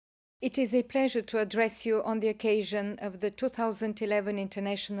It is a pleasure to address you on the occasion of the 2011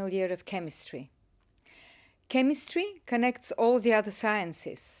 International Year of Chemistry. Chemistry connects all the other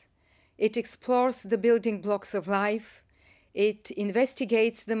sciences. It explores the building blocks of life, it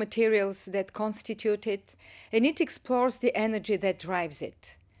investigates the materials that constitute it, and it explores the energy that drives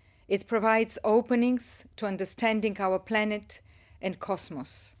it. It provides openings to understanding our planet and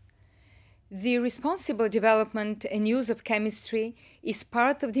cosmos. The responsible development and use of chemistry is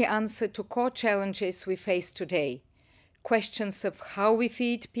part of the answer to core challenges we face today. Questions of how we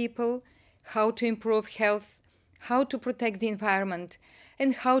feed people, how to improve health, how to protect the environment,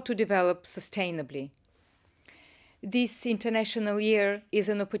 and how to develop sustainably. This International Year is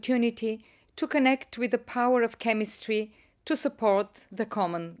an opportunity to connect with the power of chemistry to support the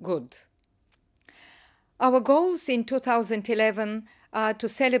common good. Our goals in 2011 are to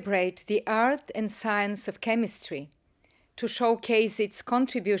celebrate the art and science of chemistry, to showcase its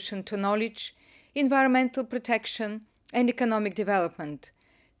contribution to knowledge, environmental protection, and economic development,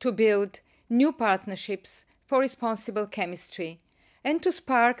 to build new partnerships for responsible chemistry, and to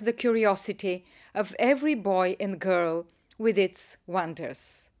spark the curiosity of every boy and girl with its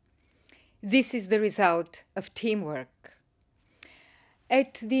wonders. This is the result of teamwork.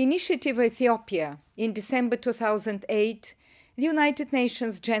 At the initiative of Ethiopia, in December 2008, the United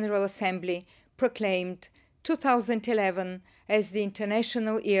Nations General Assembly proclaimed 2011 as the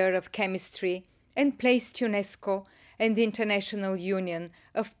International Year of Chemistry and placed UNESCO and the International Union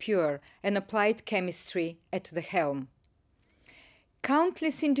of Pure and Applied Chemistry at the helm.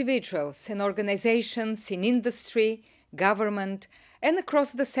 Countless individuals and organizations in industry, government, and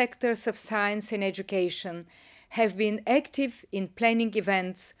across the sectors of science and education have been active in planning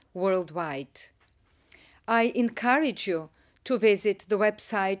events worldwide. I encourage you to visit the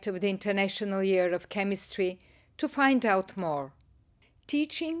website of the International Year of Chemistry to find out more.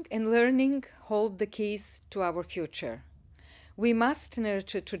 Teaching and learning hold the keys to our future. We must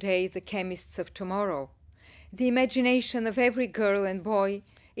nurture today the chemists of tomorrow. The imagination of every girl and boy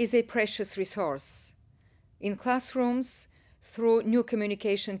is a precious resource. In classrooms, through new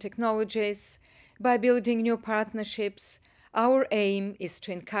communication technologies, by building new partnerships, our aim is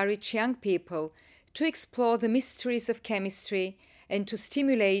to encourage young people to explore the mysteries of chemistry and to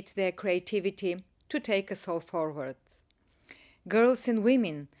stimulate their creativity to take us all forward. Girls and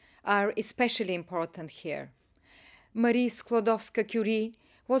women are especially important here. Marie Skłodowska-Curie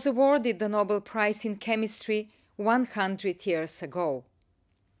was awarded the Nobel Prize in Chemistry 100 years ago.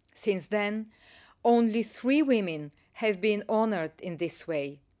 Since then, only 3 women have been honored in this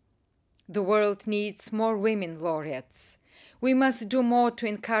way. The world needs more women laureates. We must do more to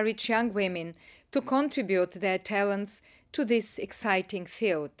encourage young women to contribute their talents to this exciting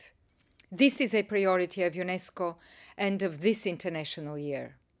field. This is a priority of UNESCO and of this International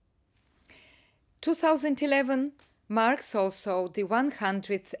Year. 2011 marks also the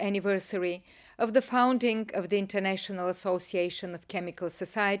 100th anniversary of the founding of the International Association of Chemical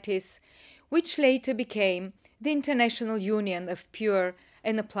Societies, which later became the International Union of Pure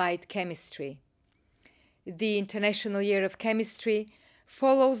and Applied Chemistry. The International Year of Chemistry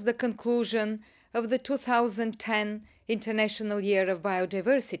follows the conclusion of the 2010 International Year of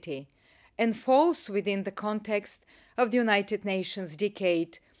Biodiversity and falls within the context of the United Nations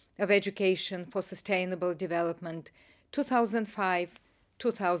Decade of Education for Sustainable Development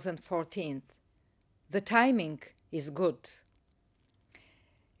 2005-2014. The timing is good.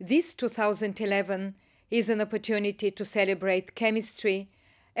 This 2011 is an opportunity to celebrate chemistry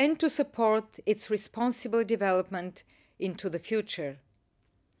and to support its responsible development into the future.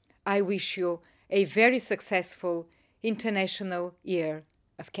 I wish you a very successful International Year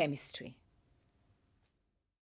of Chemistry.